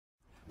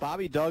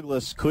Bobby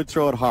Douglas could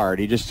throw it hard.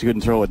 He just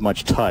couldn't throw it with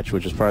much touch,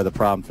 which is part of the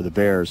problem for the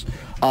Bears.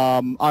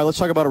 All right, let's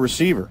talk about a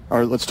receiver.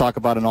 Or let's talk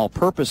about an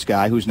all-purpose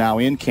guy who's now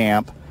in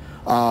camp.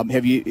 Has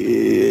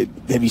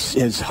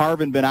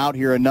Harvin been out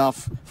here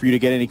enough for you to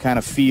get any kind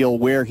of feel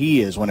where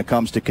he is when it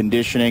comes to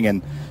conditioning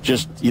and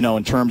just,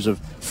 in terms of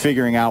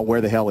figuring out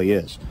where the hell he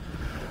is?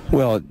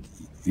 Well,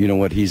 you know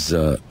what, he's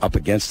up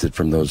against it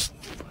from those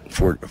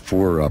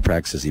four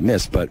practices he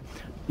missed. But,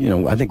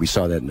 I think we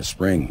saw that in the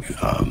spring,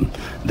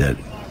 that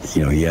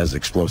he has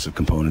explosive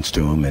components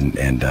to him,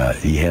 and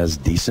he has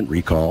decent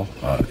recall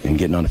in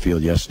getting on the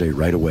field yesterday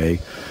right away.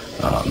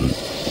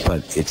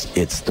 But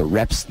it's the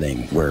reps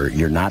thing where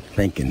you're not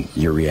thinking,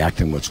 you're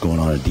reacting what's going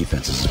on in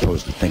defense as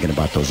opposed to thinking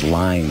about those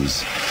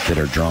lines that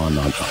are drawn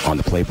on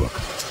the playbook.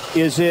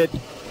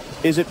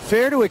 Is it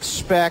fair to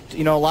expect,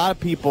 a lot of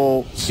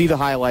people see the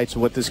highlights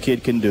of what this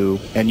kid can do,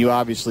 and you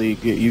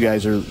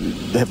guys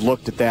have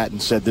looked at that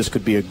and said this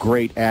could be a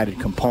great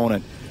added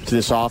component to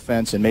this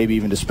offense and maybe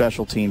even to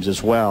special teams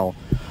as well.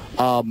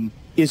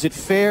 Is it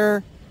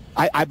fair?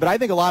 But I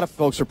think a lot of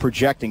folks are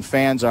projecting,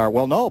 fans are,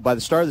 well, no, by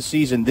the start of the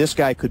season, this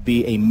guy could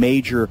be a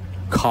major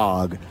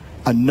cog,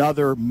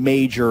 another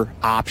major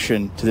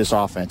option to this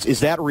offense.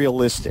 Is that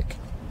realistic?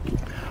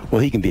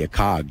 Well, he can be a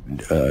cog.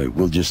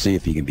 We'll just see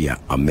if he can be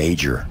a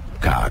major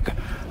cog.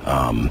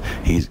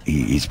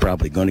 He's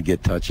probably going to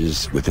get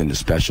touches within the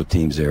special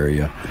teams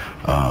area.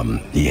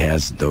 He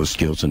has those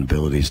skills and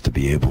abilities to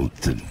be able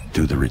to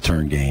do the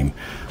return game.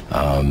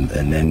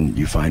 And then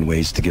you find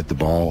ways to get the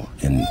ball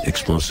in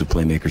explosive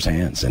playmakers'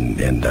 hands.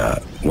 And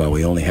while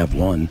we only have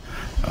one,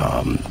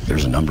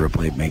 there's a number of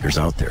playmakers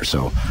out there.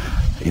 So,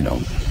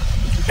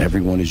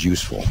 everyone is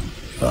useful,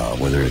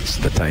 whether it's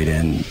the tight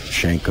end,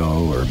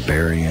 Schenko, or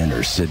Berrien,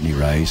 or Sidney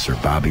Rice, or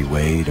Bobby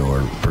Wade,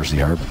 or Percy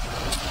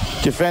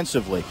Harvin.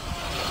 Defensively,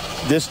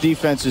 this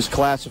defense is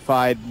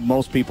classified,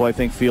 most people I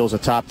think feel, as a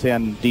top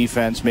 10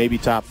 defense, maybe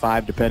top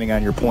 5, depending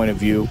on your point of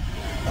view,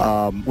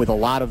 with a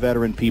lot of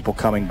veteran people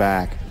coming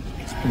back.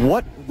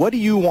 What do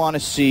you want to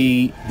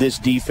see this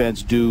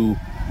defense do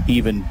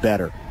even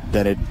better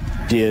than it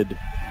did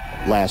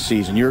last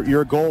season?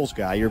 You're a goals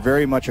guy. You're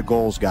very much a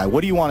goals guy. What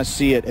do you want to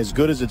see it, as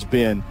good as it's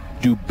been,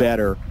 do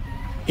better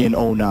in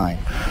 2009?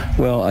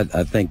 Well,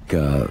 I think,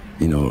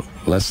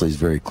 Leslie's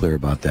very clear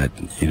about that.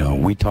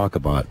 We talk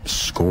about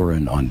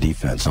scoring on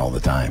defense all the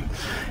time.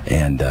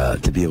 And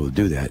to be able to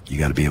do that, you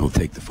got to be able to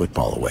take the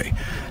football away.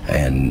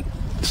 And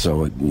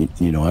so,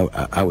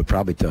 I would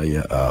probably tell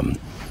you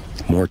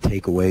more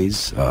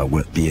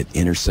takeaways, be it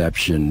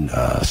interception,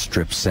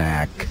 strip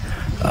sack,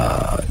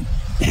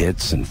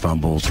 hits and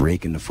fumbles,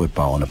 raking the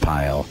football in a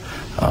pile.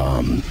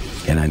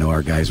 And I know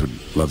our guys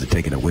would love to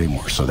take it away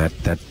more. So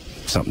that's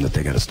something that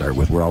they got to start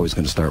with. We're always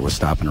going to start with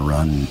stopping a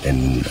run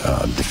and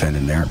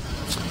defending there.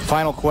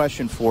 Final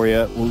question for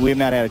you. We have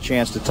not had a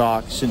chance to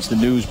talk since the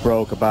news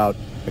broke about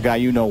a guy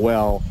you know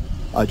well,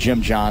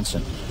 Jim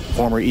Johnson,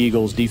 former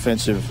Eagles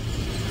defensive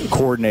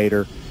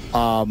coordinator.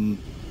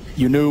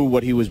 You knew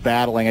what he was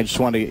battling. I just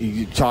wanted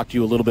to talk to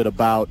you a little bit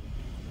about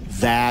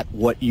that,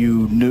 what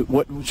you knew,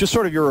 just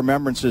sort of your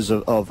remembrances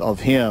of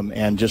him,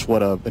 and just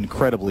what an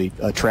incredibly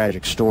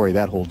tragic story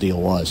that whole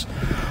deal was.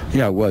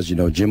 Yeah, it was.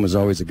 Jim was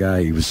always a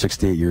guy. He was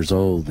 68 years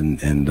old,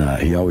 and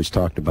he always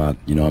talked about,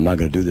 I'm not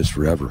going to do this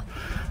forever.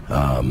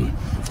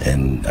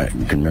 And I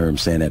can remember him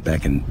saying that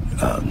back in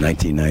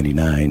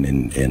 1999,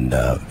 and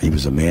he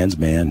was a man's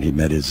man. He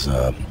met his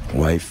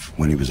wife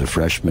when he was a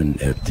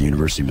freshman at the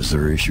University of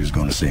Missouri. She was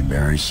going to St.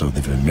 Mary's, so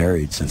they've been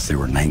married since they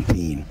were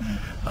 19.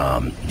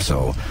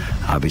 So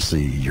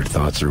obviously your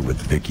thoughts are with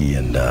Vicky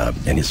and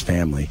his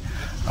family.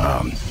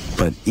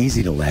 But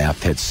easy to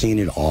laugh, had seen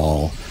it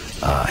all,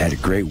 had a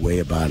great way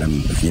about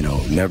him,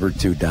 never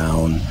too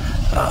down,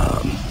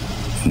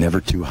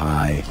 never too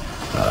high.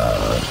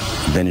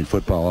 Been in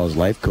football all his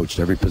life, coached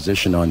every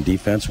position on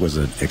defense, was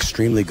an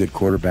extremely good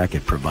quarterback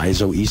at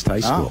Proviso East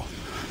High School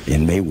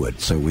in Maywood.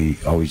 So we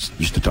always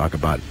used to talk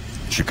about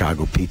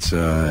Chicago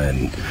pizza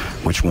and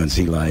which ones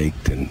he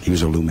liked, and he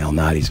was a Lou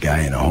Malnati's guy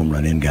and a home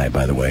run in guy,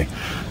 by the way.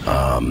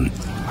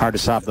 Hard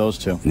to top those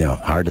two. No,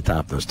 hard to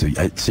top those two.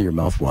 I see your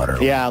mouth water.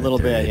 Yeah, a little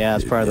bit. Yeah,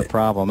 it's part of the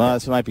problem.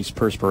 This might be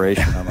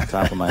perspiration on the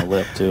top of my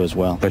lip too, as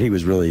well. But he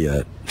was really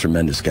a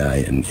tremendous guy,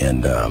 and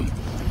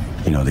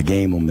the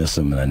game will miss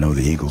him, and I know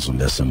the Eagles will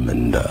miss him,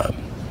 and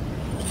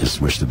just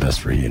wish the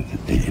best for he and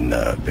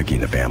Vicky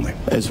and the family.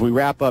 As we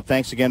wrap up,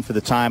 thanks again for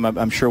the time.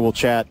 I'm sure we'll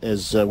chat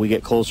as we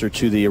get closer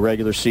to the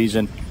regular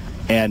season.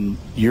 And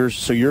you're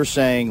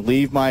saying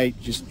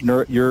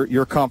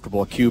you're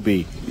comfortable at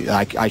QB.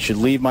 I should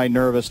leave my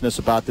nervousness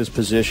about this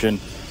position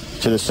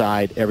to the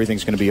side.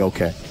 Everything's going to be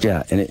okay.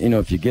 Yeah, and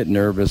if you get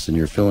nervous and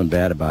you're feeling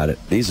bad about it,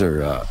 these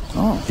are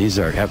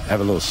have a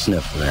little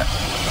sniff for that.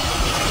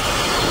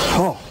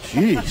 Oh,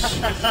 jeez,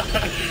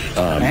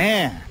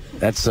 man,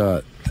 that's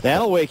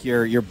that'll wake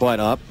your butt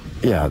up.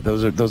 Yeah,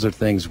 those are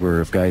things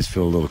where if guys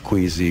feel a little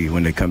queasy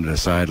when they come to the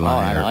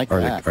sideline, or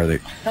the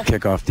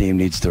kickoff team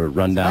needs to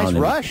run down and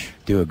rush.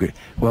 Do a good.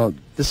 Well,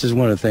 this is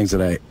one of the things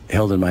that I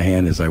held in my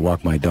hand as I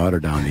walked my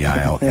daughter down the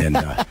aisle,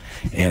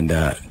 and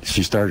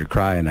she started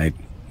crying. I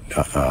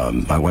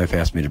my wife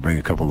asked me to bring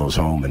a couple of those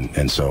home,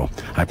 and so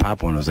I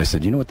popped one of those. I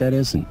said, you know what that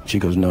is? And she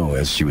goes, no,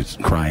 as she was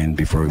crying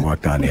before we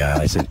walked down the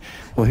aisle. I said,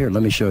 well, here,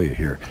 let me show you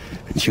here.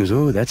 And she goes,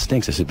 oh, that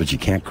stinks. I said, but you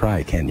can't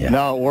cry, can you?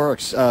 No, it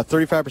works.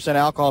 35%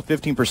 alcohol,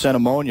 15%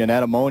 ammonia, and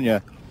that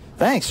ammonia.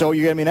 Thanks. So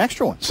you got me an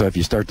extra one. So if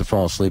you start to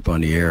fall asleep on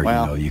the air,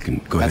 well, you can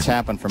go ahead. That's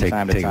happened from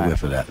time to time. Take a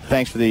whiff of that.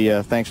 Thanks for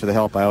the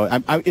help.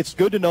 It's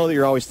good to know that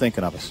you're always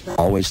thinking of us.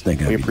 Always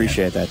thinking. We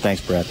appreciate that.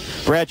 Thanks, Brad.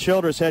 Brad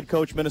Childress, head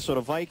coach, Minnesota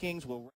Vikings.